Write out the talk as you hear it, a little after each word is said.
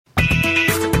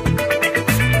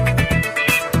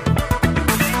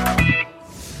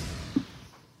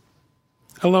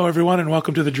Hello, everyone, and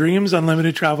welcome to the Dreams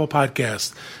Unlimited Travel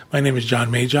Podcast. My name is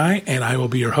John Magi, and I will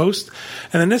be your host.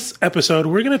 And in this episode,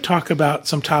 we're going to talk about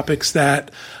some topics that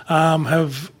are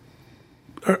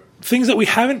things that we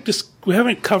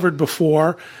haven't covered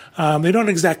before. They don't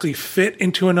exactly fit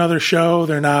into another show.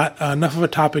 They're not enough of a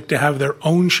topic to have their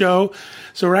own show.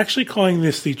 So we're actually calling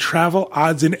this the Travel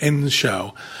Odds and Ends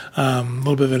Show. A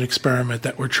little bit of an experiment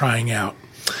that we're trying out.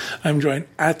 I'm joined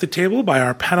at the table by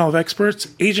our panel of experts,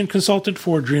 agent consultant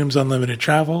for Dreams Unlimited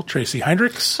Travel, Tracy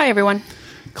Heinrichs. Hi, everyone.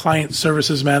 Client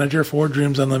services manager for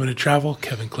Dreams Unlimited Travel,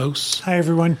 Kevin Close. Hi,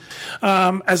 everyone.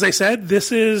 As I said,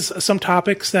 this is some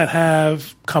topics that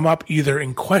have come up either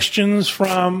in questions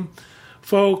from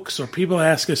folks or people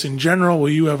ask us in general, will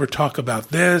you ever talk about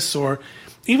this? Or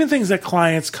even things that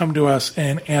clients come to us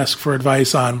and ask for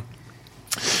advice on.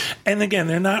 And again,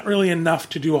 they're not really enough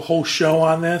to do a whole show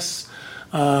on this.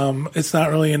 It's not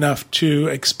really enough to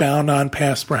expound on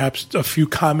past perhaps a few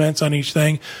comments on each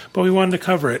thing, but we wanted to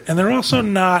cover it. And they're also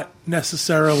not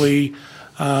necessarily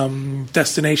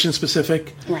destination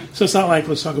specific. Right. So it's not like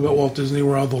let's talk about Walt Disney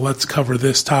World, well, let's cover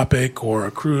this topic, or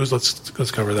a cruise,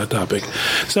 let's cover that topic.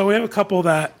 So we have a couple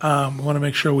that we want to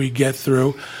make sure we get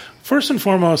through. First and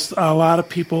foremost, a lot of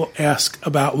people ask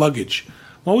about luggage.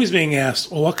 I'm always being asked,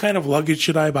 well, what kind of luggage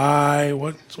should I buy?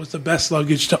 What's the best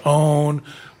luggage to own?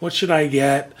 What should I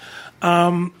get?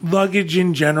 Luggage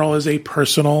in general is a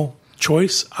personal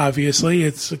choice, obviously.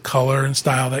 It's a color and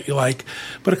style that you like.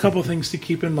 But a couple of things to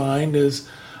keep in mind is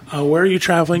where are you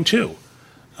traveling to?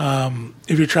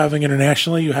 If you're traveling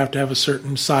internationally, you have to have a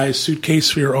certain size suitcase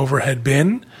for your overhead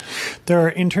bin. There are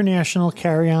international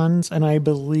carry-ons, and I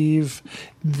believe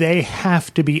they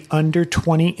have to be under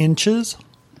 20 inches.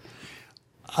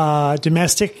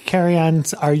 Domestic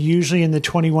carry-ons are usually in the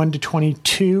 21 to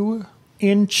 22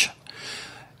 inch.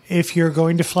 If you're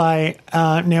going to fly,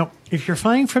 now, if you're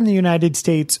flying from the United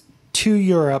States to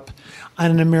Europe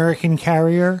on an American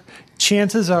carrier,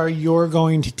 chances are you're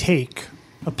going to take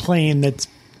a plane that's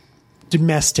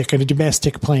domestic, and a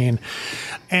domestic plane,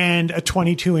 and a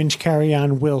 22-inch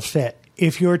carry-on will fit.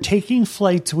 If you're taking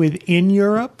flights within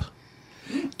Europe,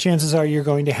 chances are you're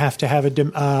going to have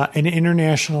an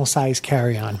international size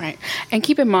carry-on. Right. And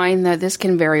keep in mind that this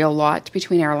can vary a lot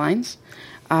between airlines.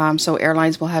 So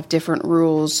airlines will have different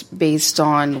rules based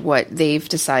on what they've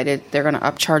decided they're going to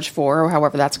upcharge for, or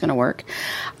however that's going to work.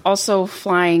 Also,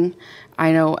 flying,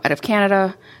 I know out of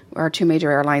Canada, our two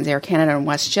major airlines, Air Canada and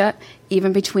WestJet,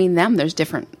 even between them, there's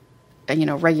different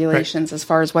regulations as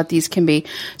far as what these can be.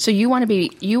 So you want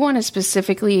to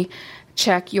specifically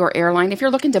check your airline. If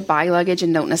you're looking to buy luggage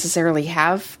and don't necessarily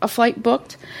have a flight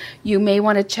booked, you may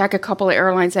want to check a couple of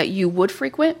airlines that you would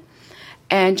frequent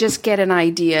and just get an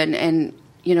idea. And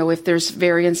if there's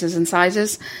variances in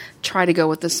sizes, try to go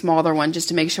with the smaller one just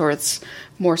to make sure it's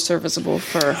more serviceable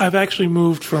for... I've actually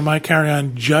moved for my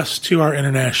carry-on just to our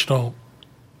international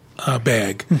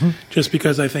bag, just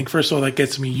because I think, first of all, that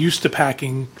gets me used to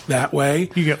packing that way.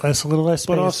 You get a little less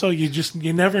space. But also,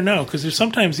 you never know, because there's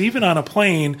sometimes, even on a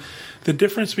plane, the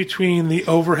difference between the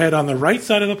overhead on the right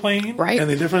side of the plane and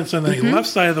the difference on the left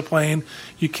side of the plane,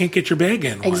 you can't get your bag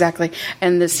in. Exactly.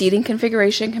 And the seating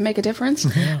configuration can make a difference.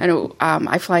 I know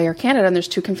I fly Air Canada, and there's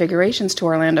two configurations to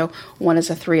Orlando. One is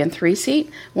a 3 and 3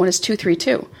 seat. One is 2, 3,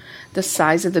 2. The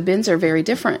size of the bins are very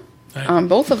different on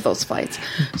both of those flights.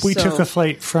 We took a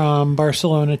flight from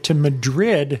Barcelona to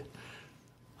Madrid.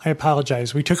 I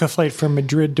apologize. We took a flight from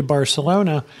Madrid to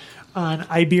Barcelona on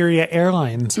Iberia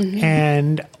Airlines,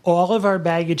 and all of our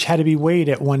baggage had to be weighed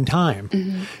at one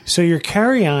time. So your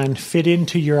carry-on fit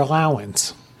into your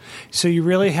allowance. So you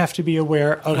really have to be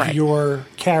aware of your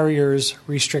carrier's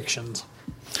restrictions.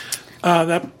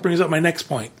 That brings up my next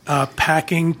point.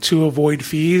 Packing to avoid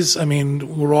fees. I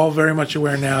mean, we're all very much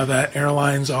aware now that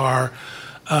airlines are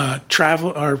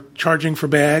charging for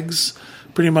bags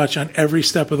pretty much on every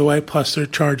step of the way, plus they're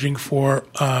charging for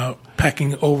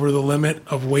packing over the limit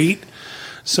of weight.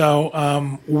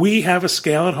 So we have a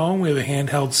scale at home. We have a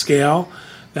handheld scale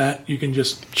that you can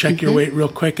just check your weight real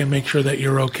quick and make sure that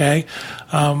you're okay.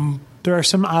 There are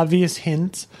some obvious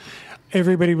hints.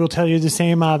 Everybody will tell you the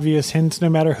same obvious hints no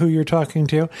matter who you're talking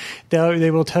to. They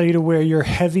will tell you to wear your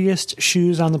heaviest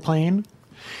shoes on the plane.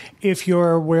 If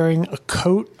you're wearing a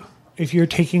coat, if you're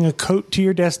taking a coat to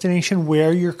your destination,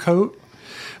 wear your coat.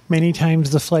 Many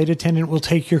times the flight attendant will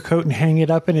take your coat and hang it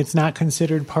up, and it's not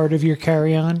considered part of your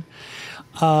carry-on.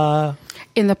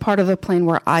 In the part of the plane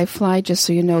where I fly, just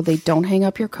so you know, they don't hang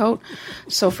up your coat.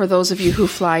 So for those of you who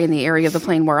fly in the area of the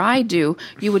plane where I do,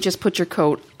 you would just put your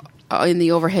coat in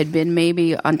the overhead bin,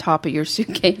 maybe on top of your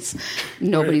suitcase.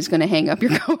 Nobody's going to hang up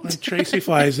your coat. When Tracy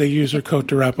flies, they use her coat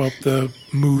to wrap up the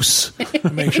moose to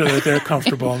make sure that they're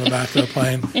comfortable in the back of the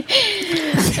plane.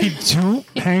 They don't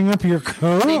hang up your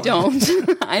coat? They don't.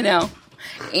 I know.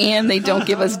 And they don't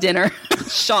give us dinner.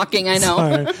 Shocking, I know.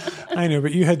 Sorry. I know,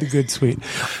 but you had the good suite.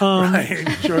 Right.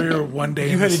 Enjoy your one day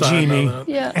You in the had a sun. genie,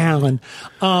 Yeah. Alan.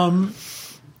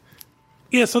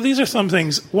 Yeah, so these are some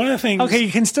things. One of the things Okay,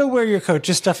 you can still wear your coat,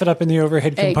 just stuff it up in the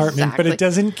overhead compartment, but Exactly. it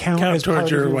doesn't count count as towards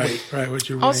part your of your weight, right? What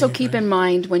you're Also, weighing, keep right? in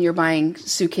mind when you're buying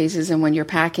suitcases and when you're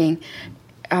packing,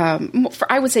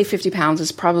 I would say 50 pounds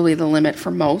is probably the limit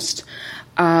for most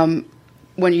when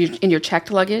you're in your checked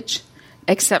luggage,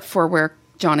 except for where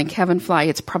John and Kevin fly,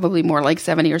 it's probably more like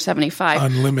 70 or 75.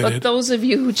 Unlimited. But those of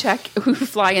you who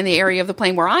fly in the area of the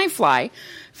plane where I fly,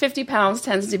 50 pounds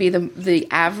tends to be the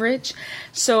average.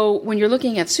 So when you're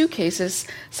looking at suitcases,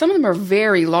 some of them are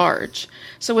very large.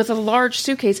 So with a large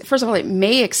suitcase, first of all, it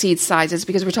may exceed sizes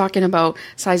because we're talking about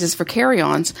sizes for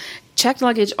carry-ons. Checked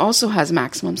luggage also has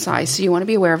maximum size, so you want to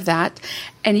be aware of that.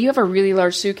 And you have a really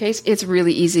large suitcase, it's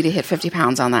really easy to hit 50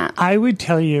 pounds on that. I would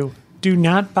tell you, do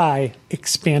not buy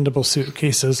expandable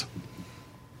suitcases.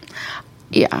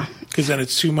 Yeah. Because then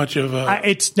it's too much of a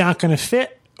It's not going to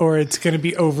fit, or it's going to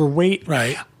be overweight.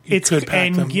 right. You It's could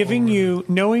pack them and giving over. you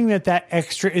knowing that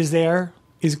extra is there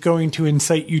is going to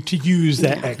incite you to use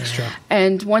that extra.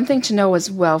 And one thing to know as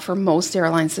well, for most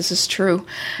airlines, this is true,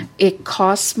 it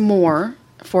costs more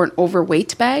for an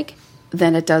overweight bag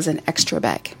than it does an extra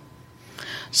bag.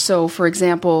 So, for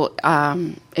example,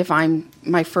 if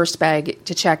my first bag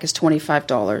to check is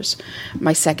 $25,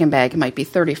 my second bag might be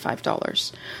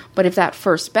 $35. But if that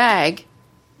first bag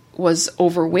was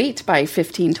overweight by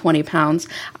 15, 20 pounds,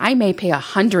 I may pay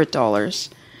 $100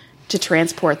 to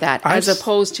transport that, as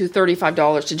opposed to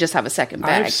 $35 to just have a second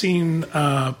bag. I've seen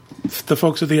the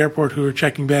folks at the airport who are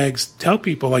checking bags tell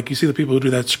people, like you see the people who do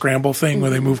that scramble thing where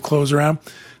they move clothes around,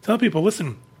 tell people,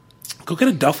 listen, go get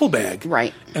a duffel bag.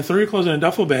 Right. And throw your clothes in a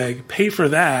duffel bag, pay for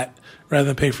that rather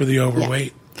than pay for the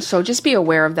overweight. So just be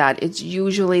aware of that. It's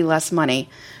usually less money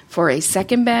for a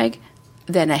second bag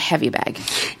than a heavy bag.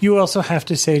 You also have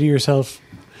to say to yourself,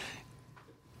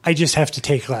 I just have to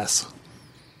take less.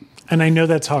 And I know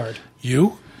that's hard.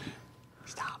 You?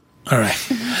 Stop. All right.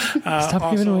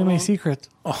 Stop giving away my secret.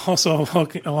 Also,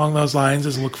 along those lines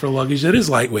is look for luggage that is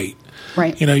lightweight.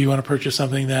 Right. You know, you want to purchase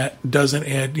something that doesn't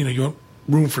add, you want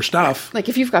room for stuff. Like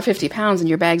if you've got 50 pounds and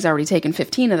your bag's already taken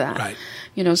 15 of that. Right.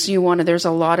 So there's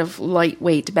a lot of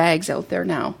lightweight bags out there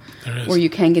now There is. where you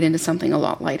can get into something a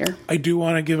lot lighter. I do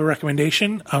want to give a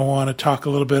recommendation. I want to talk a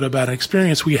little bit about an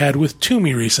experience we had with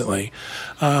Toomey recently.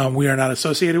 We are not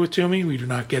associated with Toomey. We do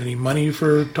not get any money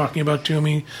for talking about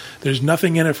Toomey. There's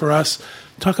nothing in it for us.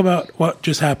 Talk about what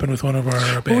just happened with one of our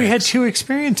bags. Well, we had two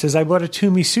experiences. I bought a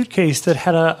Toomey suitcase that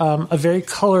had a very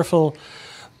colorful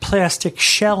plastic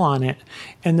shell on it,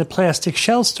 and the plastic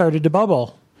shell started to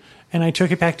bubble. And I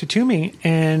took it back to Toomey,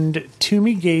 and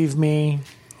Toomey gave me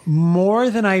more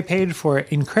than I paid for it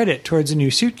in credit towards a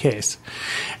new suitcase.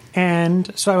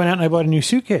 And so I went out and I bought a new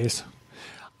suitcase.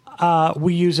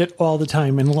 We use it all the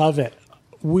time and love it.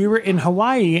 We were in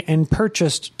Hawaii and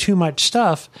purchased too much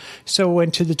stuff, so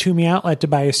went to the Toomey outlet to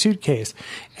buy a suitcase.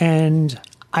 And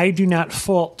I do not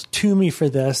fault Toomey for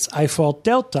this. I fault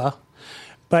Delta.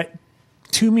 But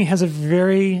Toomey has a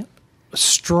very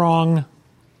strong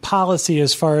policy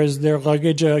as far as their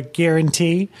luggage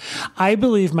guarantee. I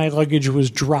believe my luggage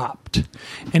was dropped.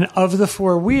 And of the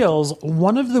four wheels,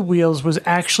 one of the wheels was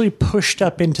actually pushed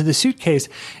up into the suitcase,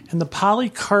 and the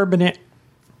polycarbonate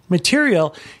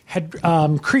material had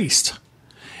creased.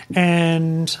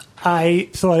 And I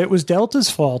thought it was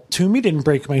Delta's fault. Toomey didn't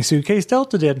break my suitcase,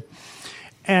 Delta did.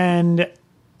 And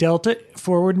Delta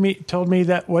told me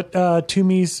that what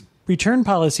Toomey's return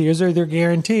policy is, or their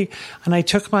guarantee. And I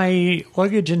took my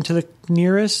luggage into the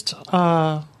nearest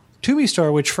Toomey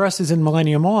store, which for us is in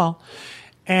Millennium Mall.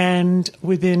 And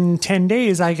within 10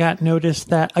 days, I got notice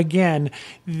that, again,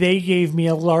 they gave me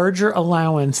a larger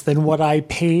allowance than what I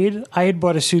paid. I had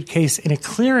bought a suitcase in a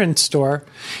clearance store,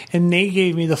 and they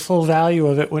gave me the full value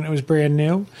of it when it was brand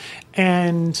new,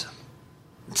 and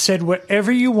said,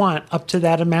 whatever you want up to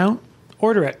that amount,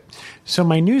 order it. So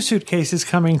my new suitcase is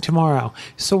coming tomorrow.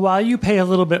 So while you pay a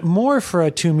little bit more for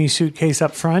a Toomey suitcase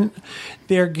up front,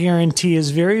 their guarantee is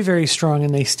very, very strong,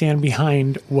 and they stand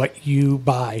behind what you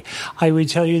buy. I would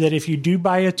tell you that if you do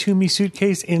buy a Toomey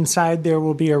suitcase, inside there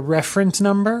will be a reference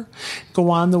number.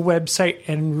 Go on the website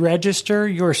and register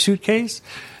your suitcase.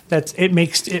 It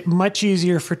makes it much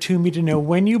easier for Toomey to know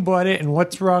when you bought it and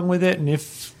what's wrong with it, and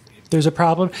if there's a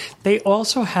problem. They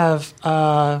also have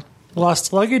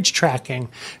lost luggage tracking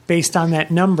based on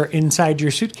that number inside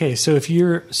your suitcase. So if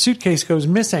your suitcase goes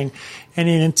missing and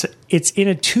it's in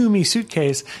a Tumi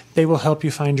suitcase, they will help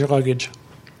you find your luggage.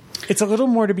 It's a little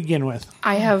more to begin with.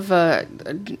 I have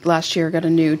last year got a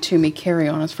new Tumi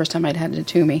carry-on. It's the first time I'd had a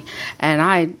Tumi, and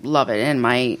I love it. And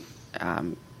my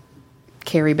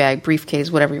carry bag,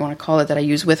 briefcase, whatever you want to call it, that I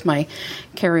use with my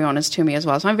carry-on is Tumi as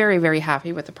well. So I'm very, very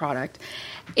happy with the product.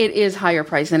 It is higher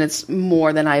priced, and it's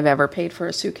more than I've ever paid for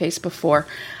a suitcase before.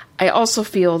 I also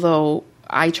feel, though,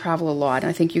 I travel a lot, and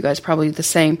I think you guys probably the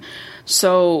same.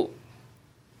 So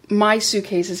my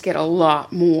suitcases get a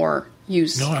lot more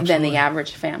use than the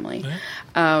average family.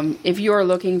 Yeah. If you're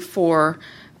looking for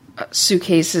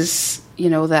suitcases,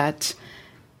 that,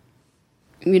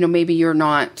 maybe you're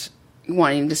not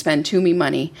wanting to spend Tumi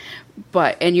money,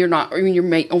 and you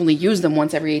may only use them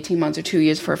once every 18 months or 2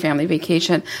 years for a family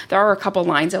vacation. There are a couple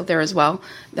lines out there as well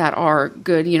that are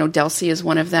good. Delsey is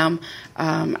one of them.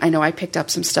 I know I picked up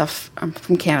some stuff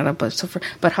from Canada,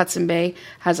 but Hudson Bay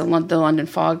has the London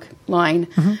Fog line.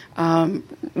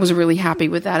 Was really happy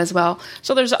with that as well.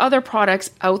 So there's other products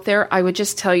out there. I would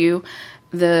just tell you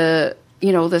the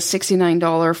 $69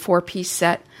 4-piece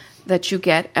set that you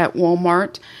get at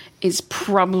Walmart is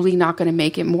probably not going to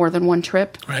make it more than one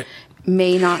trip. Right.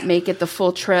 May not make it the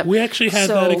full trip. We actually had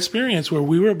that experience where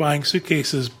we were buying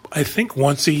suitcases, I think,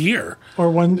 once a year.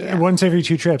 Or once every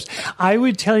 2 trips. I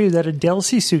would tell you that a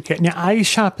Delsey suitcase... Now, I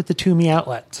shop at the Tumi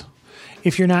outlets.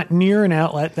 If you're not near an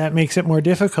outlet, that makes it more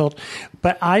difficult.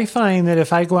 But I find that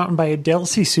if I go out and buy a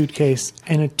Delsey suitcase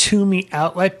and a Tumi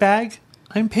outlet bag,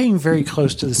 I'm paying very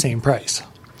close to the same price.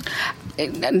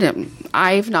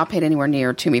 I've not paid anywhere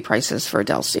near Tumi prices for a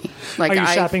Delsey. Are you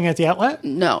shopping at the outlet?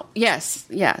 No. Yes,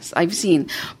 I've seen.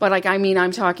 But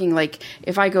I'm talking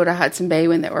if I go to Hudson Bay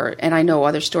and I know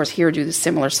other stores here do the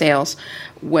similar sales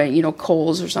when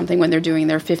Kohl's or something when they're doing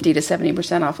their 50 to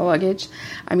 70% off of luggage.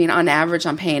 On average,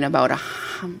 I'm paying about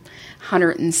 $160,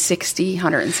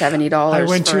 $170. I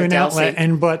went to an outlet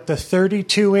and bought the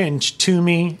 32-inch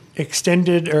Tumi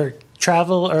extended or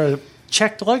travel or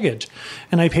checked luggage,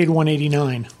 and I paid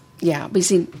 $189. Yeah,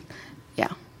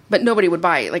 but nobody would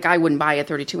buy it. I wouldn't buy a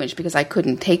 32-inch because I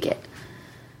couldn't take it.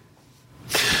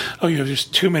 Oh, you have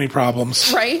just too many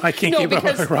problems, right? I can't keep up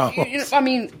with the problems.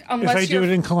 Unless if I do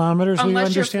it in kilometers, will you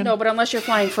understand? No, but unless you're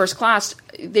flying first class,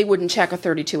 they wouldn't check a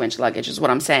 32-inch luggage. Is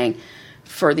what I'm saying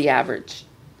for the average,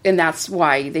 and that's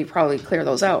why they probably clear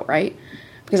those out, right?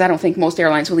 Because I don't think most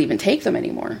airlines will even take them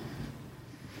anymore.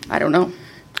 I don't know.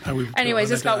 Anyways,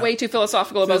 this got way too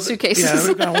philosophical about suitcases.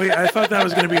 Yeah, I thought that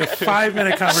was going to be a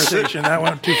 5-minute conversation. That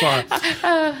went too far.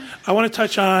 I want to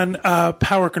touch on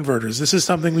power converters. This is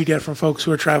something we get from folks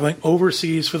who are traveling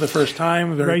overseas for the first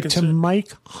time. To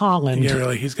Mike Holland. Yeah,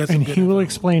 really. He's got some and he will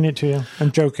explain it to you.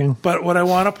 I'm joking. But what I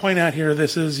want to point out here,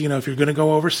 this is, if you're going to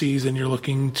go overseas and you're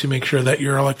looking to make sure that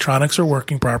your electronics are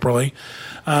working properly,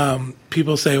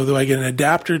 people say, well, do I get an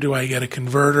adapter? Do I get a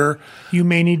converter? You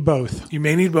may need both.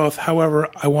 However,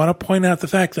 I want to point out the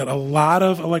fact that a lot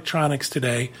of electronics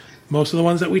today, most of the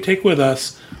ones that we take with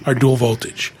us, are dual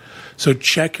voltage. So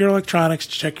check your electronics,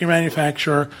 check your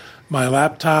manufacturer. My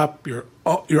laptop, your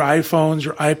iPhones,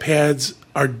 your iPads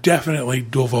are definitely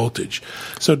dual voltage.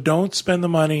 So don't spend the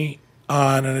money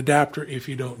on an adapter if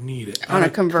you don't need it. On a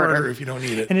converter if you don't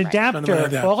need it. An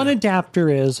adapter, all an adapter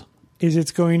is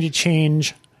it's going to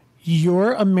change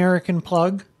your American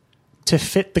plug to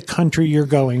fit the country you're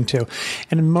going to.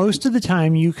 And most of the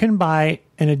time you can buy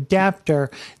an adapter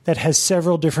that has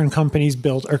several different companies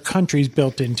built or countries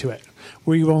built into it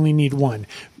where you only need one.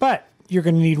 But you're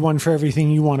going to need one for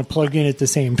everything you want to plug in at the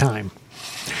same time.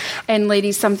 And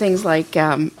ladies, some things like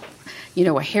a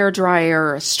hair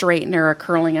dryer, a straightener, a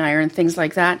curling iron, things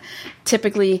like that.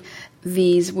 Typically,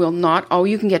 these will not. Oh,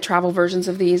 you can get travel versions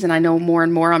of these, and I know more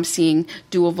and more I'm seeing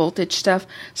dual voltage stuff.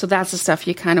 So that's the stuff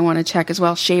you kind of want to check as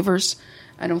well. Shavers,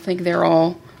 I don't think they're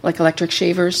all like electric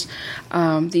shavers.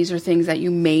 These are things that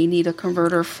you may need a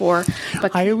converter for.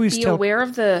 But be aware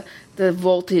of the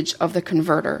voltage of the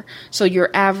converter. So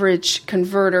your average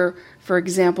converter, for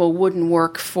example, wouldn't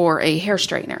work for a hair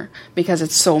straightener because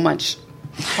it's so much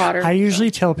hotter. I usually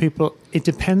tell people it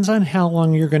depends on how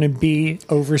long you're going to be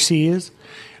overseas.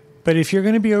 But if you're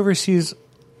going to be overseas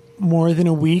more than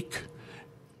a week,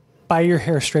 buy your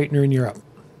hair straightener in Europe.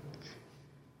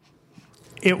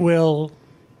 It will,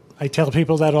 I tell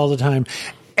people that all the time.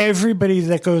 Everybody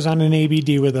that goes on an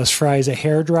ABD with us fries a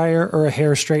hair dryer or a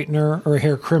hair straightener or a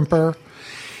hair crimper.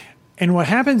 And what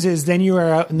happens is then you are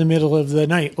out in the middle of the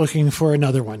night looking for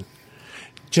another one.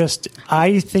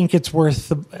 I think it's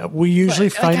worth we usually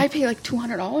find. I pay like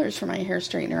 $200 for my hair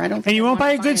straightener. I don't. And you won't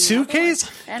buy a good suitcase?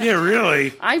 Yeah,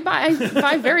 really. I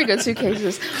buy very good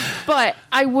suitcases, but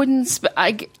I wouldn't.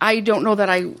 I don't know that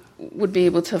I would be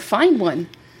able to find one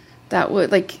that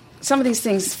would like some of these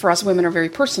things for us women are very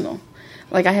personal.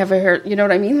 Like I have a hair, you know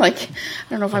what I mean? Like I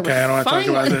don't know if I would. I don't want to talk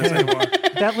about this anymore.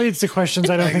 That leads to questions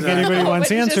I don't think anybody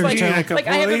wants answers like, to. Like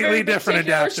I have a very different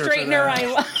particular adapter for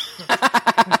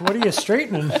straightener. What are you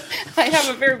straightening? I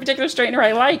have a very particular straightener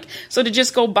I like. So to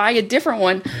just go buy a different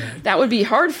one, that would be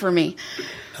hard for me.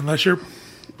 Unless you're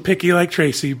picky like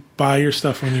Tracy, buy your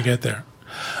stuff when you get there.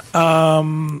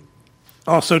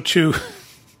 Also, too,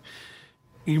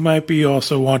 you might be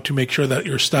also want to make sure that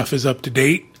your stuff is up to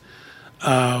date.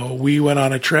 We went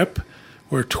on a trip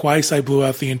where twice I blew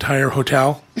out the entire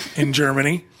hotel in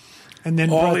Germany. And then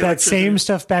brought that same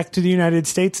stuff back to the United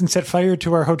States and set fire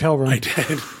to our hotel room. I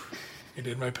did.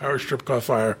 My power strip caught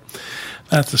fire.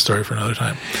 That's the story for another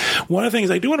time. One of the things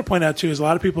I do want to point out, too, is a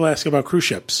lot of people ask about cruise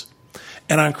ships.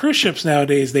 And on cruise ships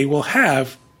nowadays, they will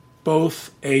have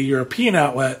both a European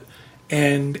outlet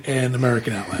and an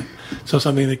American outlet. So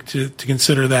something to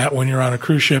consider that when you're on a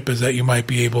cruise ship is that you might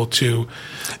be able to...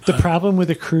 The problem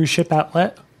with a cruise ship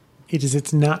outlet is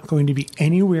it's not going to be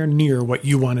anywhere near what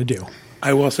you want to do.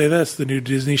 I will say this, the new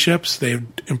Disney ships, they've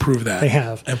improved that. They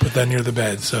have. And put that near the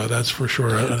bed, so that's for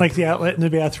sure. Like the outlet in the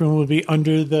bathroom will be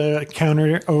under the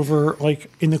counter over,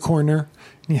 like, in the corner.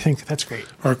 And you think, that's great.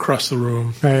 Or across the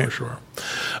room, right. For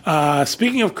sure.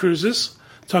 Speaking of cruises,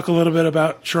 talk a little bit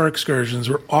about shore excursions.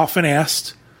 We're often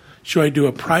asked, should I do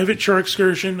a private shore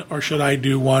excursion or should I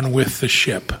do one with the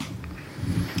ship?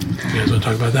 You guys want to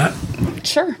talk about that?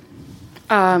 Sure.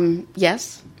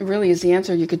 Yes, it really is the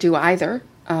answer. You could do either.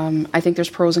 I think there's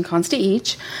pros and cons to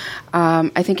each.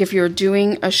 I think if you're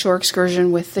doing a shore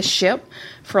excursion with the ship,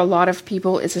 for a lot of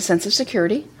people, it's a sense of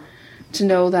security to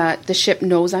know that the ship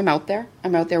knows I'm out there.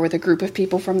 I'm out there with a group of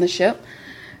people from the ship.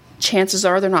 Chances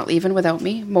are they're not leaving without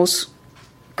me. Most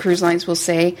cruise lines will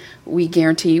say, we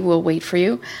guarantee we'll wait for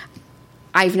you.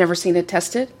 I've never seen it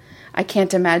tested. I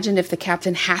can't imagine if the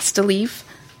captain has to leave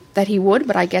that he would,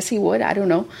 but I guess he would. I don't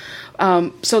know.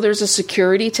 So there's a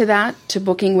security to that, to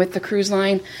booking with the cruise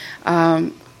line.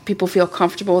 People feel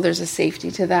comfortable. There's a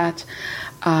safety to that.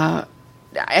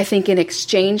 I think in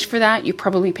exchange for that, you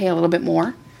probably pay a little bit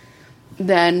more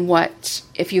than what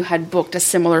if you had booked a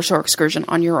similar shore excursion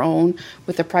on your own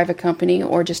with a private company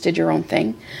or just did your own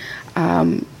thing.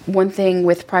 One thing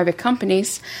with private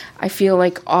companies, I feel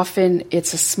like often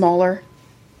it's a smaller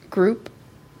group,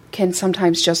 can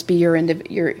sometimes just be your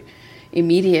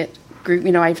immediate group.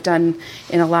 You know, I've done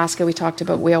in Alaska, we talked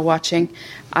about whale watching.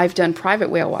 I've done private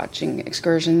whale watching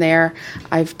excursion there.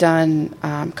 I've done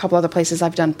a couple other places.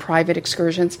 I've done private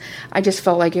excursions. I just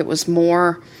felt like it was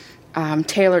more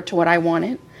tailored to what I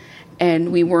wanted,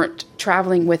 and we weren't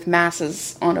traveling with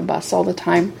masses on a bus all the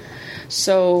time.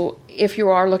 So if you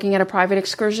are looking at a private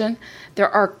excursion, there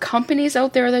are companies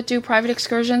out there that do private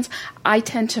excursions. I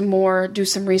tend to more do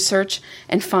some research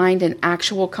and find an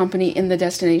actual company in the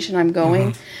destination I'm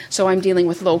going. Mm-hmm. So I'm dealing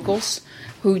with locals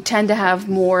who tend to have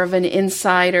more of an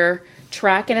insider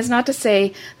track. And it's not to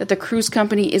say that the cruise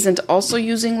company isn't also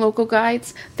using local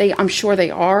guides. I'm sure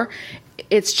they are.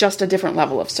 It's just a different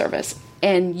level of service,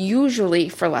 and usually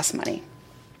for less money,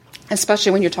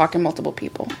 especially when you're talking multiple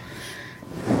people.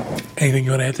 Anything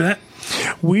you want to add to that?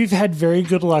 We've had very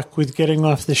good luck with getting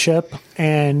off the ship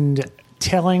and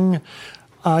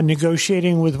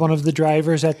negotiating with one of the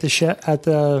drivers at the ship at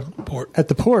the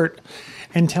port,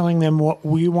 and telling them what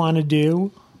we want to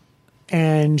do,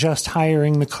 and just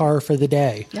hiring the car for the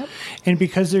day. Yep. And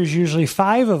because there's usually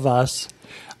 5 of us,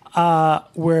 I'll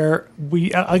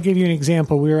give you an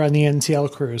example. We were on the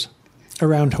NCL cruise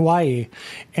around Hawaii,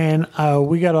 and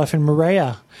we got off in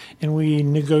Moorea, and we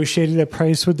negotiated a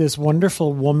price with this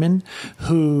wonderful woman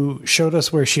who showed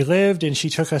us where she lived, and she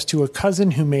took us to a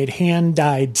cousin who made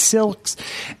hand-dyed silks,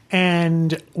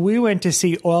 and we went to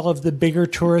see all of the bigger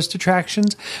tourist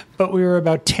attractions, but we were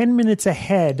about 10 minutes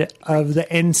ahead of the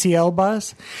NCL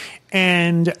bus,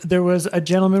 and there was a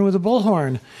gentleman with a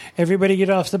bullhorn. Everybody get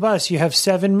off the bus. You have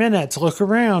 7 minutes. Look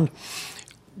around.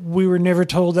 We were never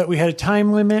told that we had a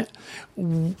time limit.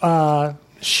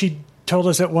 She told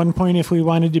us at one point if we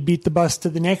wanted to beat the bus to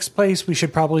the next place, we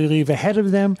should probably leave ahead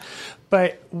of them.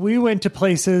 But we went to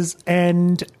places,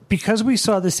 and because we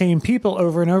saw the same people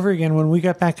over and over again, when we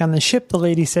got back on the ship, the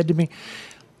lady said to me,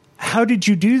 "How did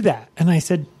you do that?" And I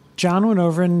said, John went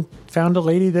over and found a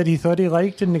lady that he thought he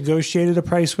liked and negotiated a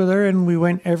price with her, and we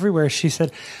went everywhere. She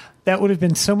said, That would have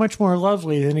been so much more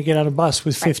lovely than to get on a bus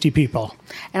with 50 people.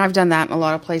 And I've done that in a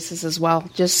lot of places as well.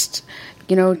 Just,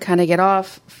 kind of get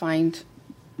off, find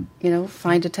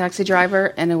a taxi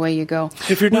driver, and away you go.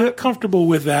 If you're not comfortable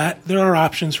with that, there are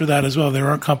options for that as well. There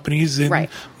are companies in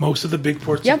Right. most of the big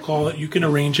ports of call that you can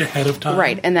arrange ahead of time.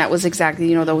 Right, and that was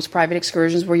exactly, those private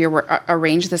excursions where you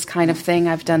arrange this kind of thing.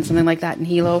 I've done something like that in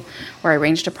Hilo, where I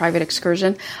arranged a private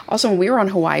excursion. Also, when we were on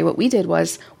Hawaii, what we did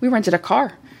was we rented a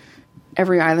car.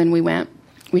 Every island we went,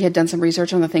 we had done some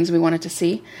research on the things we wanted to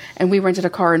see, and we rented a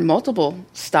car in multiple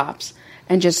stops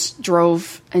and just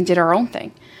drove and did our own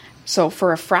thing. So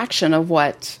for a fraction of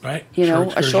what Right.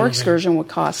 a shore excursion would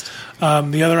cost.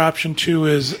 The other option too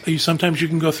is sometimes you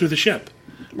can go through the ship.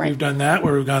 Right. We've done that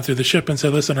where we've gone through the ship and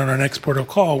said, listen, on our next port of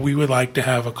call, we would like to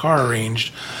have a car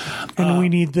arranged. And we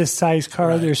need this size car.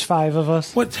 Right. There's 5 of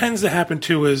us. What tends to happen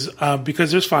too is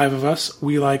because there's 5 of us,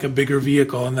 we like a bigger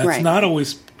vehicle, and that's Right. not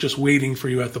always just waiting for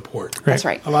you at the port. That's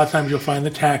right. A lot of times you'll find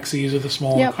the taxis or the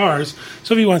smaller cars.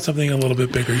 So if you want something a little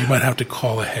bit bigger, you might have to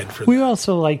call ahead for We that.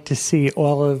 also like to see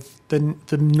all of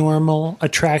the normal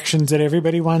attractions that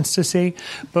everybody wants to see,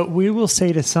 but we will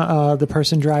say to the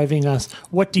person driving us,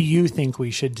 what do you think we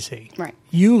should see? Right.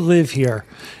 You live here,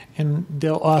 and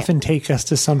they'll often take us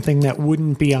to something that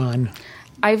wouldn't be on.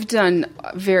 I've done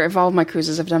of all of my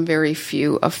cruises, I've done very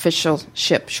few official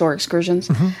ship shore excursions.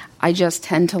 Mm-hmm. I just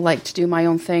tend to like to do my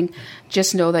own thing.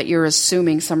 Just know that you're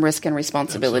assuming some risk and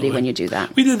responsibility Absolutely. when you do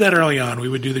that. We did that early on. We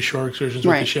would do the shore excursions with the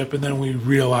Right. ship, and then we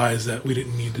realized that we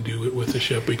didn't need to do it with the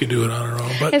ship. We could do it on our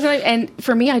own. But And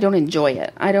for me, I don't enjoy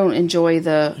it. I don't enjoy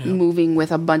the moving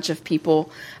with a bunch of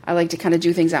people. I like to kind of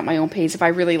do things at my own pace. If I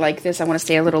really like this, I want to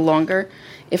stay a little longer.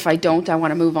 If I don't, I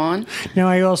want to move on.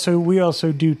 Now, we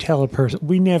also do tell a person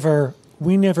we never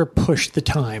push the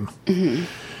time. Mm-hmm.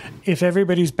 If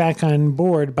everybody's back on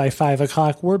board by 5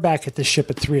 o'clock, we're back at the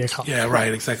ship at 3 o'clock. yeah,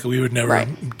 right, exactly. We would never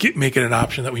make it an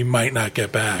option that we might not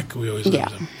get back. We always lose them.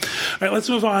 All right, let's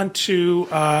move on to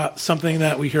something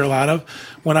that we hear a lot of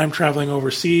when I'm traveling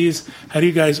overseas. How do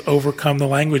you guys overcome the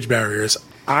language barriers?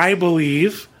 I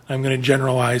believe, I'm going to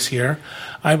generalize here,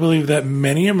 I believe that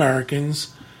many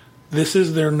Americans, this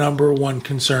is their number one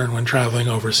concern when traveling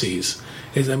overseas.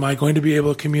 Is, am I going to be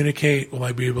able to communicate? Will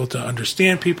I be able to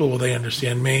understand people? Will they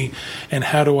understand me? And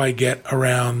how do I get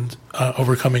around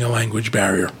overcoming a language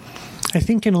barrier? I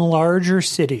think in larger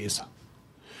cities,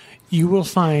 you will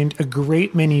find a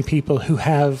great many people who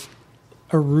have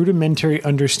a rudimentary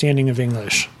understanding of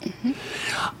English. Mm-hmm.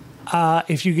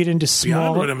 If you get into Beyond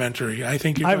small, rudimentary, I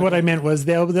think what I meant was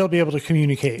they'll be able to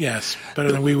communicate. yes,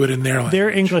 better than we would in their language. Their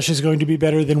English is going to be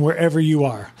better than wherever you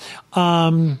are,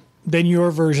 than your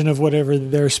version of whatever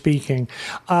they're speaking.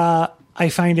 I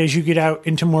find as you get out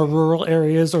into more rural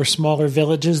areas or smaller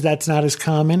villages, that's not as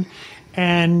common.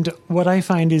 And what I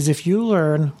find is if you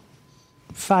learn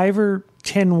 5 or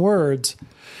 10 words,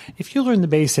 if you learn the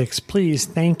basics, please,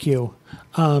 thank you,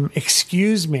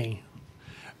 excuse me,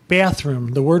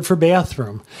 bathroom, the word for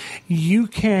bathroom, you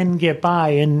can get by.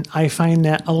 And I find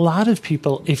that a lot of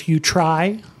people, if you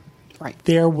try,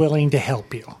 they're willing to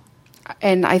help you.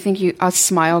 And I think a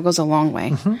smile goes a long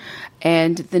way. Mm-hmm.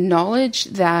 And the knowledge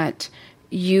that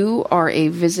you are a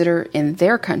visitor in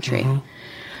their country. Mm-hmm.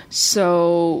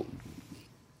 So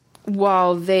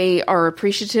while they are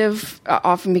appreciative,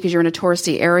 often because you're in a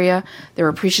touristy area, they're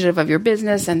appreciative of your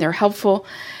business and they're helpful,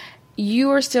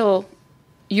 you're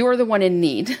the one in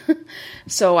need.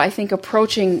 So I think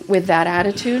approaching with that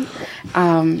attitude,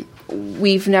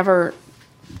 we've never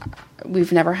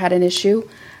had an issue.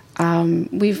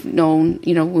 We've known,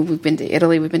 we've been to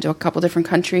Italy, we've been to a couple different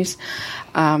countries.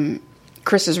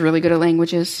 Chris is really good at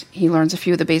languages. He learns a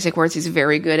few of the basic words. He's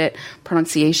very good at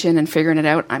pronunciation and figuring it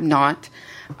out. I'm not.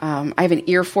 I have an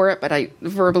ear for it, but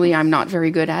I'm not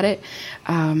very good at it.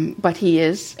 But he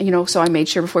is, so I made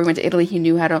sure before we went to Italy, he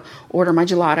knew how to order my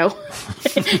gelato.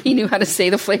 He knew how to say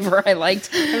the flavor I liked.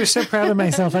 I was so proud of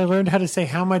myself. I learned how to say,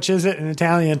 how much is it in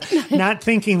Italian, not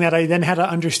thinking that I then had to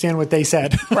understand what they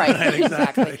said. Right,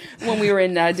 exactly. When we were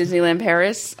in Disneyland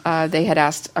Paris, they had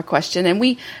asked a question, and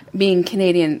we, being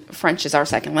Canadian, French is our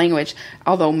second language,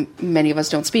 although many of us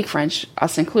don't speak French,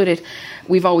 us included,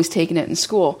 we've always taken it in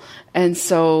school. And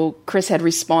so Chris had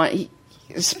responded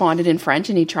in French,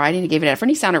 and he tried and he gave it an effort,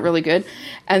 and he sounded really good.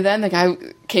 And then the guy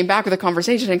came back with a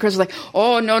conversation, and Chris was like,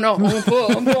 oh, no.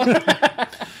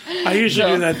 I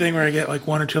usually do that thing where I get like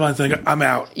 1 or 2 lines and I go, I'm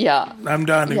out. Yeah. I'm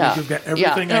done. Yeah. You've got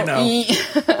everything I know.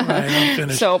 I'm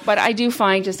finished. So, but I do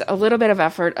find just a little bit of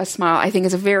effort, a smile, I think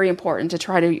is very important to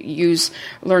try to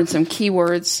learn some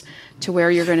keywords to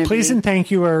where you're going to be. Please and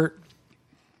thank you are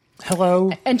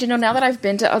hello. And now that I've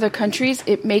been to other countries,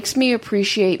 it makes me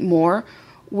appreciate more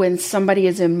when somebody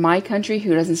is in my country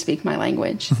who doesn't speak my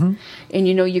language. And,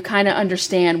 you kind of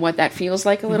understand what that feels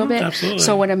like a little bit. Absolutely.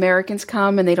 So when Americans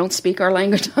come and they don't speak our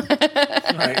language.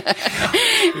 Right.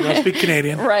 We don't speak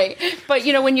Canadian. Right. But,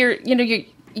 when you're get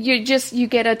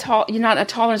you're not a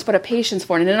tolerance, but a patience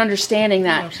for it, and an understanding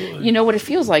that Absolutely. you know what it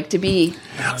feels like to be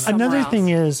Another else. thing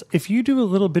is, if you do a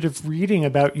little bit of reading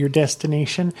about your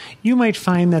destination, you might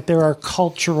find that there are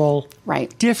cultural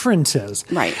Right. differences.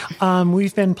 Right.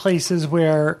 We've been places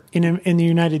where in the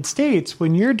United States,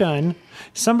 when you're done,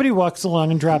 somebody walks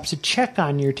along and drops a check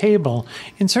on your table.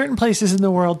 In certain places in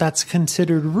the world, that's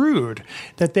considered rude,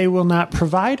 that they will not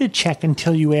provide a check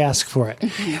until you ask for it.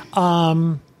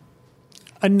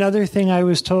 Another thing I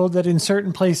was told that in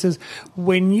certain places,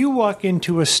 when you walk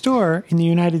into a store in the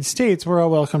United States, we're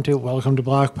all welcome to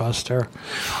Blockbuster.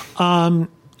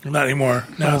 Not anymore.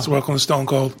 Now it's welcome to Stone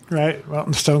Cold. Right.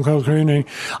 Well, Stone Cold Creamery.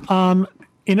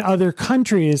 In other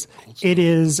countries, it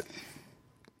is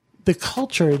the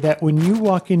culture that when you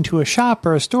walk into a shop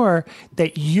or a store,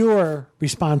 that you're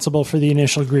responsible for the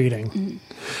initial greeting.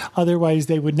 Otherwise,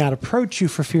 they would not approach you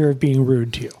for fear of being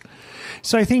rude to you.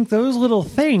 So I think those little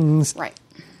things, Right.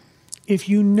 if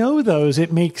you know those,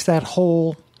 it makes that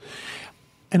whole.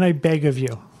 And I beg of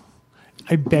you,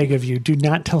 do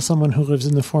not tell someone who lives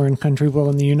in the foreign country, well,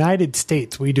 in the United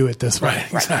States, we do it this way.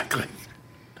 Right, exactly.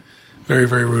 Very,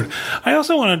 very rude. I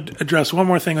also want to address one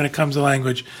more thing when it comes to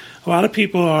language. A lot of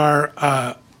people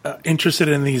are interested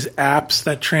in these apps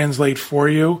that translate for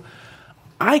you.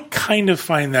 I kind of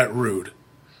find that rude.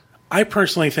 I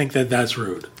personally think that that's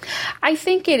rude. I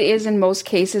think it is in most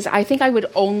cases. I think I would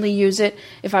only use it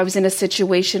if I was in a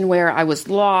situation where I was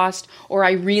lost or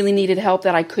I really needed help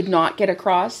that I could not get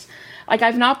across. Like,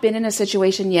 I've not been in a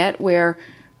situation yet where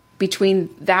between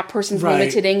that person's Right.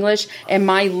 limited English and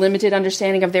my limited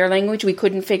understanding of their language, we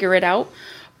couldn't figure it out.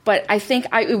 But I think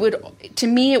it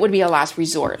would be a last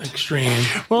resort. Extreme.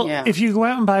 Well, Yeah. if you go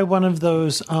out and buy one of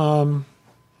those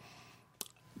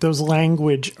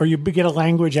language, or you get a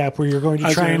language app where you're going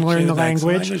to try and learn the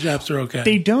language. Language apps are okay.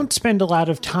 They don't spend a lot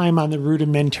of time on the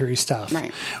rudimentary stuff.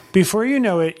 Right. Before you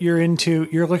know it, you're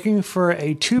looking for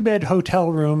a 2-bed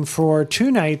hotel room for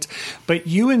 2 nights, but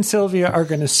you and Sylvia are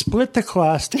going to split the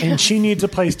cost, and she needs a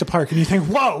place to park. And you think,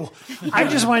 whoa, I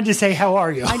just wanted to say, how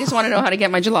are you? I just want to know how to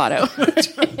get my gelato.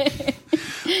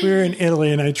 We were in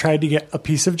Italy, and I tried to get a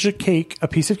piece of cake,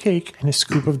 and a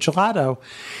scoop of gelato.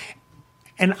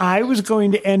 And I was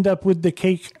going to end up with the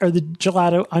cake or the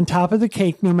gelato on top of the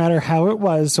cake, no matter how it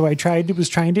was. So I was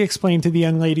trying to explain to the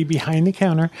young lady behind the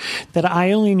counter that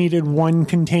I only needed one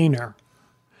container.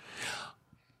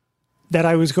 That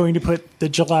I was going to put the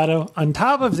gelato on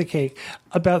top of the cake.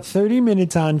 About 30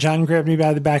 minutes on, John grabbed me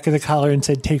by the back of the collar and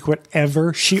said, "Take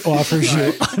whatever she offers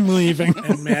you. I'm leaving."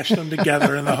 And mash them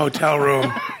together in the hotel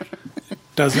room.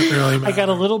 Doesn't really matter. I got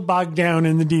a little bogged down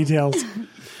in the details.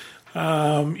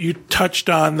 You touched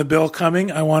on the bill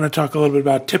coming. I want to talk a little bit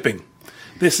about tipping.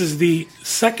 This is the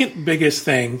second biggest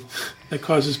thing that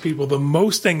causes people the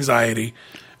most anxiety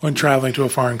when traveling to a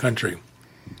foreign country.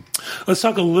 Let's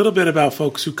talk a little bit about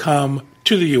folks who come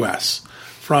to the U.S.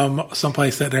 from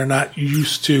someplace that they're not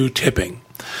used to tipping.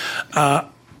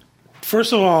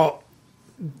 First of all,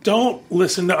 don't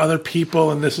listen to other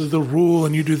people and this is the rule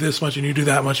and you do this much and you do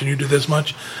that much and you do this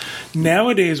much.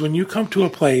 Nowadays, when you come to a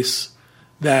place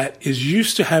that is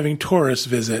used to having tourists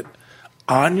visit,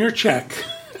 on your check,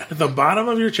 at the bottom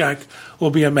of your check,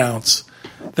 will be amounts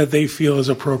that they feel is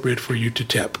appropriate for you to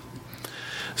tip.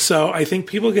 So I think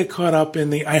people get caught up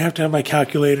in I have to have my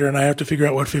calculator and I have to figure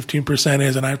out what 15%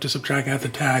 is and I have to subtract out the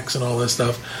tax and all this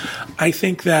stuff. I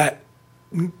think that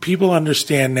people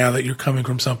understand now that you're coming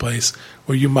from someplace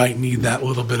where you might need that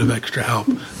little bit of extra help.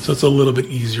 So it's a little bit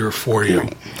easier for you.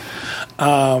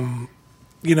 And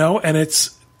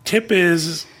tip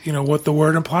is, what the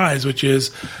word implies, which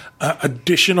is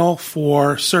additional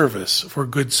for service, for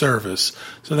good service.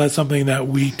 So that's something that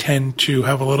we tend to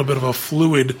have a little bit of a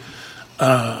fluid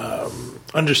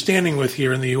understanding with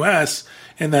here in the U.S.,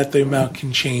 and that the amount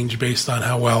can change based on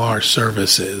how well our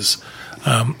service is.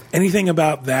 Anything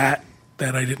about that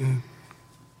I didn't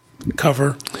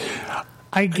cover?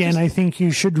 Again, I think you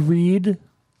should read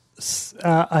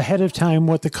ahead of time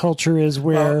what the culture is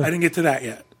where... Well, I didn't get to that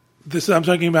yet. I'm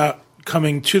talking about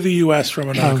coming to the U.S. from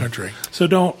another country. So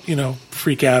don't,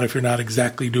 freak out if you're not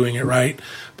exactly doing it right.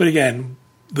 But again,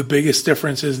 the biggest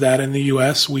difference is that in the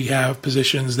U.S. we have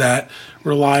positions that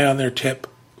rely on their tip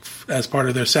as part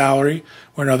of their salary,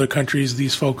 where in other countries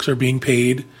these folks are being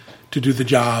paid to do the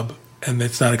job and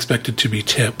it's not expected to be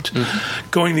tipped. Mm-hmm.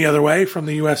 Going the other way from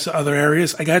the U.S. to other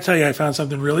areas, I got to tell you, I found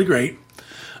something really great.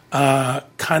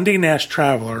 Condé Nast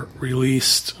Traveler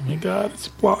released, oh my God, it's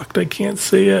blocked, I can't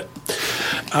see it,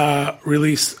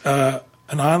 released an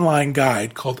online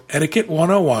guide called Etiquette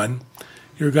 101,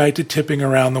 Your Guide to Tipping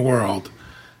Around the World.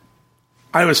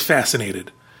 I was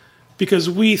fascinated because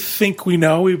we think we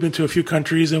know. We've been to a few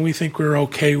countries and we think we're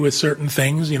okay with certain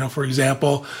things. You know, for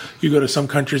example, you go to some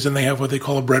countries and they have what they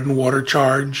call a bread and water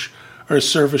charge or a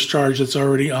service charge that's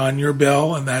already on your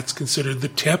bill, and that's considered the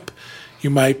tip. You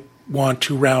might want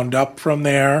to round up from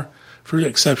there for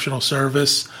exceptional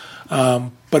service.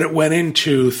 But it went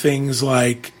into things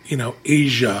like, you know,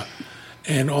 Asia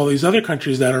and all these other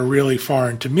countries that are really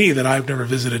foreign to me that I've never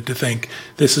visited to think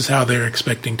this is how they're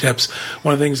expecting tips.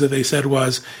 One of the things that they said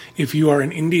was, if you are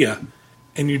in India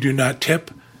and you do not tip,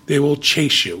 they will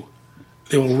chase you.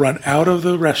 They will run out of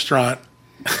the restaurant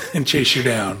and chase you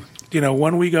down. You know,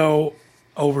 when we go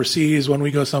overseas, when we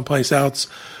go someplace else,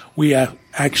 we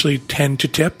actually tend to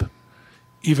tip,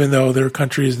 even though there are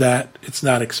countries that it's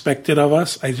not expected of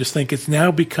us. I just think it's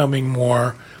now becoming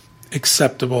more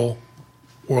acceptable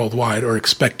worldwide or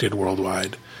expected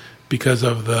worldwide because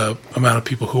of the amount of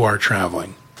people who are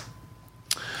traveling.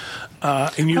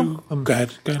 And you, go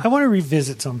ahead. I want to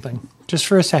revisit something just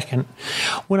for a second.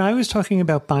 When I was talking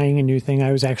about buying a new thing,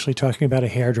 I was actually talking about a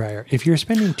hairdryer. If you're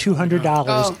spending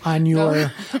 $200 on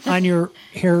your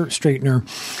hair straightener,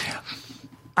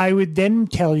 I would then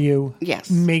tell you, yes,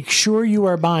 make sure you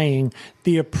are buying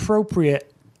the appropriate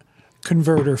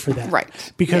converter for that.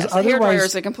 Right. Because yes, otherwise, a hairdryer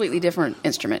is a completely different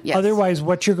instrument. Yes. Otherwise,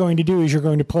 what you're going to do is you're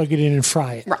going to plug it in and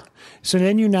fry it. Right. So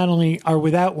then you not only are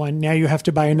without one, now you have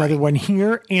to buy another one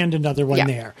here and another one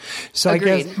there. So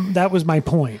Agreed. I guess that was my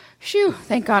point. Phew,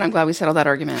 thank God I'm glad we settled that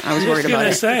argument. I was worried about it. I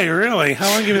was going to say, really? How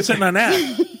long have you been sitting on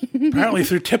that? Apparently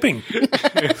through tipping.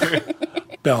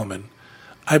 Bellman.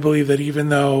 I believe that even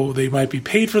though they might be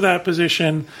paid for that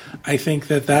position, I think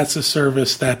that that's a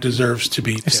service that deserves to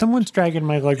be tipped. If someone's dragging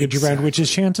my luggage around, which is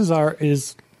chances are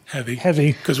is heavy,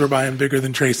 because we're buying bigger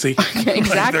than Tracy.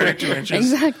 Exactly.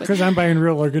 Exactly. Because I'm buying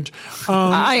real luggage.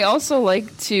 I also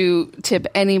like to tip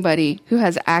anybody who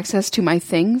has access to my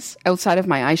things outside of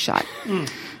my eye shot.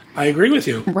 I agree with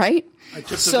you. Right? I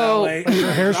tipped the valet,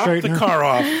 dropped the car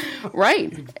off.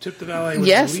 Right. You tipped the valet when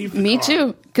yes, you leave the me car.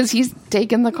 too, because he's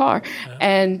taken the car. Yeah.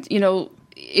 And, you know,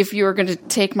 if you're going to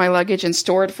take my luggage and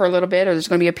store it for a little bit, or there's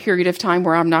going to be a period of time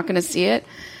where I'm not going to see it,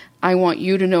 I want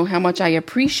you to know how much I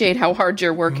appreciate how hard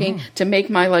you're working to make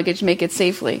my luggage make it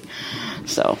safely.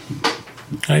 So.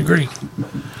 I agree.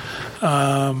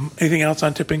 Anything else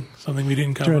on tipping? Something we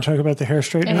didn't cover? Do you want to talk about the hair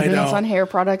straightener? Anything else on hair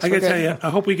products? I can tell you, I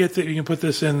hope we get that. You can put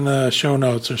this in the show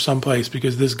notes or someplace,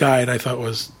 because this guide I thought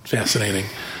was fascinating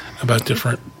about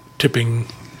different tipping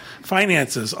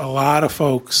finances. A lot of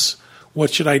folks,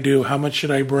 what should I do? How much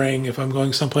should I bring if I'm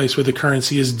going someplace where the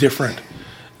currency is different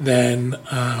than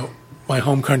my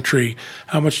home country?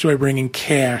 How much do I bring in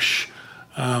cash?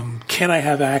 Can I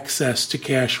have access to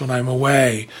cash when I'm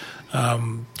away?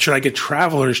 Should I get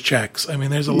traveler's checks? I mean,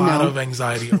 there's a lot of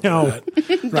anxiety over that.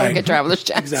 Don't get traveler's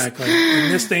checks. Exactly.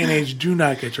 In this day and age, do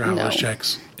not get traveler's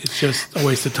checks. It's just a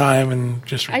waste of time and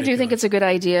just ridiculous. I do think it's a good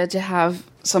idea to have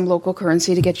some local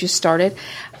currency to get you started.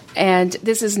 And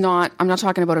this is not, I'm not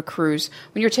talking about a cruise.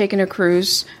 When you're taking a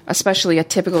cruise, especially a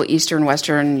typical Eastern,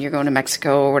 Western, you're going to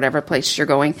Mexico or whatever place you're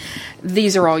going,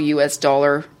 these are all US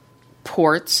dollar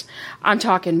ports. I'm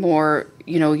talking more,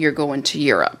 you know, you're going to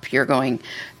Europe. You're going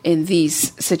in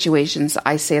these situations.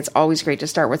 I say it's always great to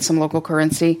start with some local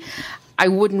currency. I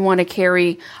wouldn't want to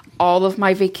carry all of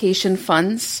my vacation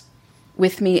funds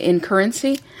with me in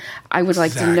currency. I would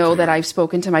like to know that I've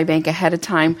spoken to my bank ahead of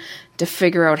time to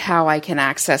figure out how I can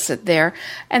access it there.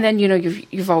 And then, you know,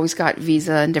 you've always got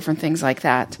Visa and different things like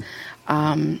that.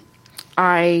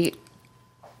 I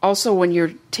also, when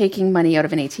you're taking money out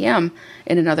of an ATM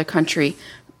in another country,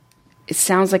 it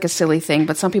sounds like a silly thing,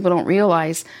 but some people don't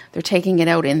realize they're taking it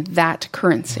out in that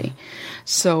currency.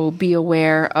 So be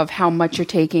aware of how much you're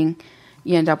taking.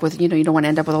 You end up with, you know, you don't want to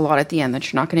end up with a lot at the end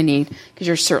that you're not going to need, because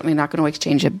you're certainly not going to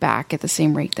exchange it back at the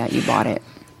same rate that you bought it.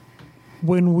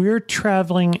 When we're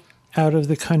traveling out of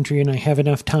the country and I have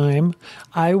enough time,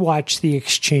 I watch the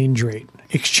exchange rate.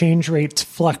 Exchange rates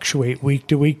fluctuate week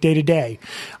to week, day to day.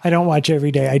 I don't watch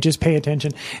every day. I just pay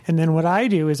attention. And then what I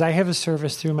do is I have a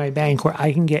service through my bank where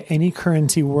I can get any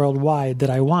currency worldwide that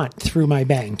I want through my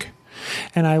bank.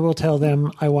 And I will tell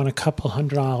them I want a couple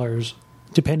 $100,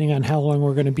 depending on how long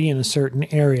we're going to be in a certain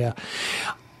area.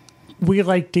 We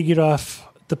like to get off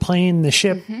the plane, the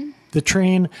ship, the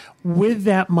train with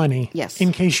that money. Yes.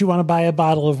 In case you want to buy a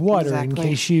bottle of water, Exactly. in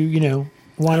case you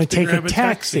want to take a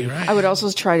taxi. Right? I would also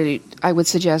I would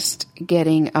suggest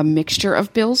getting a mixture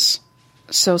of bills.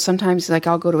 So sometimes, like,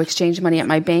 I'll go to exchange money at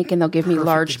my bank and they'll give me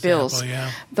large bills.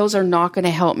 Yeah. Those are not going to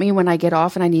help me when I get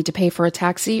off and I need to pay for a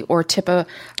taxi or tip a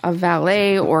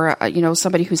valet or,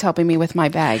 somebody who's helping me with my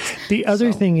bags. The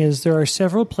other thing is there are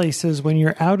several places when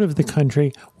you're out of the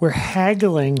country where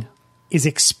haggling is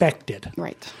expected.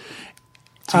 Right.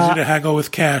 It's easier to haggle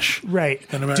with cash. Right.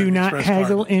 Than American Do not Express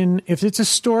haggle card. if it's a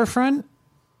storefront.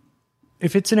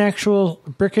 If it's an actual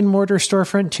brick and mortar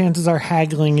storefront, chances are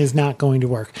haggling is not going to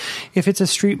work. If it's a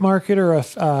street market or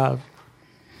a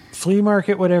flea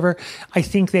market, whatever, I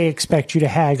think they expect you to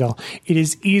haggle. It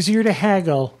is easier to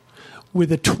haggle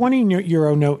with a 20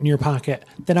 euro note in your pocket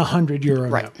than a 100 euro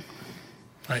note.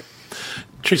 Right.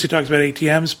 Tracy talks about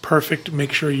ATMs. Perfect.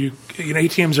 Make sure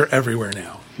ATMs are everywhere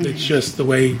now. It's just the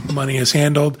way money is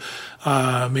handled.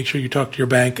 Make sure you talk to your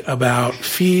bank about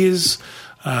fees.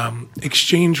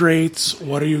 Exchange rates,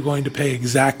 what are you going to pay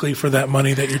exactly for that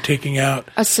money that you're taking out?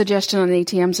 A suggestion on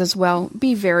ATMs as well,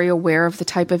 be very aware of the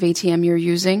type of ATM you're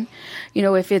using.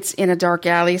 If it's in a dark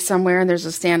alley somewhere and there's a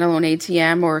standalone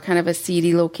ATM or kind of a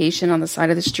seedy location on the side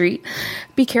of the street,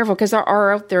 be careful because there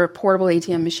are out there portable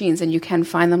ATM machines and you can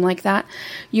find them like that.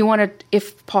 You want to,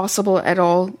 if possible at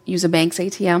all, use a bank's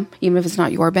ATM, even if it's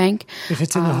not your bank. If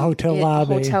it's in a hotel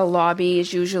lobby. Hotel lobby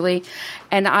is usually,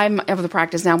 and I'm of the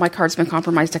practice now, my card's been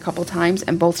compromised a couple times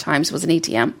and both times was an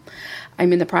ATM.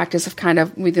 I'm in the practice of kind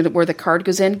of where the card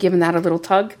goes in, giving that a little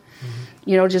tug,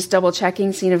 just double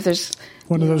checking, seeing if there's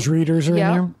one of those readers are in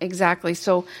there. Exactly.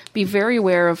 So be very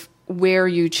aware of where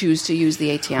you choose to use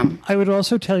the ATM. I would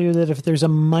also tell you that if there's a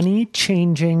money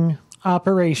changing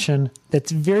operation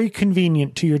that's very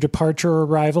convenient to your departure or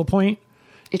arrival point,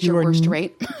 it's your worst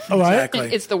rate. Oh,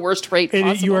 Exactly. It's the worst rate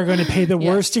possible. You are going to pay the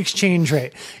worst exchange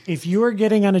rate. If you are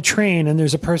getting on a train and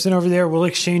there's a person over there, will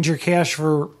exchange your cash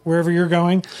for wherever you're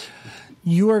going,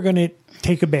 you are going to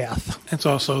take a bath. It's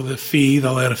also the fee.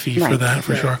 They'll add a fee for that,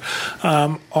 for sure.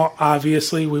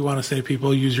 Obviously, we want to say to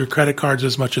people, use your credit cards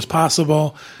as much as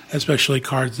possible, especially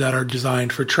cards that are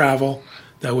designed for travel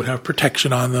that would have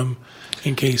protection on them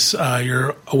in case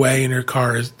you're away and your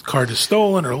card is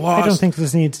stolen or lost. I don't think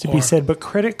this needs to be said, but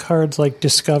credit cards like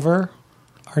Discover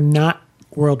are not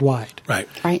worldwide.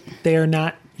 Right. They are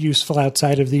not useful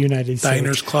outside of the United States.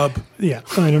 Diners Club. Yeah,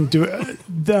 I don't do it.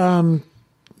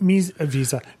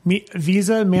 Visa,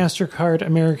 MasterCard,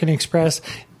 American Express,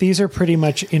 these are pretty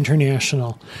much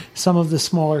international. Some of the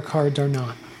smaller cards are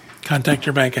not. Contact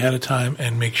your bank ahead of time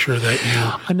and make sure that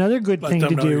you Another good thing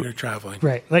to do. You're traveling.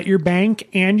 Right. Let your bank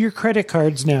and your credit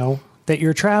cards know that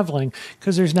you're traveling,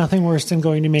 because there's nothing worse than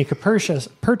going to make a purchase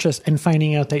and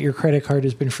finding out that your credit card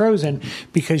has been frozen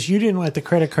because you didn't let the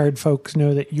credit card folks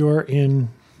know that you're in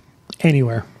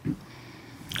anywhere.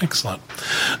 Excellent.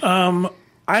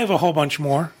 I have a whole bunch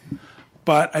more,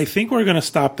 but I think we're going to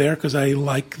stop there because I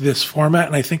like this format,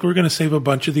 and I think we're going to save a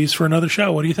bunch of these for another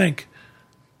show. What do you think?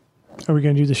 Are we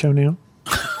going to do the show now?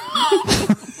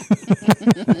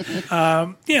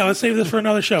 Yeah, let's save this for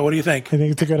another show. What do you think? I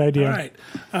think it's a good idea. All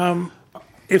right.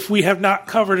 If we have not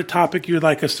covered a topic you'd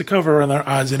like us to cover on our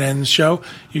Odds and Ends show,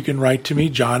 you can write to me,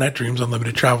 John at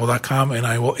dreamsunlimitedtravel.com, and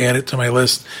I will add it to my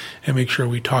list and make sure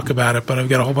we talk about it. But I've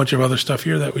got a whole bunch of other stuff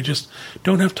here that we just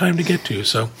don't have time to get to.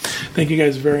 So thank you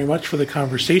guys very much for the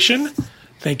conversation.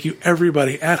 Thank you,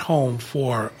 everybody at home,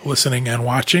 for listening and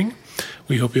watching.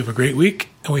 We hope you have a great week,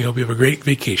 and we hope you have a great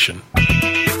vacation.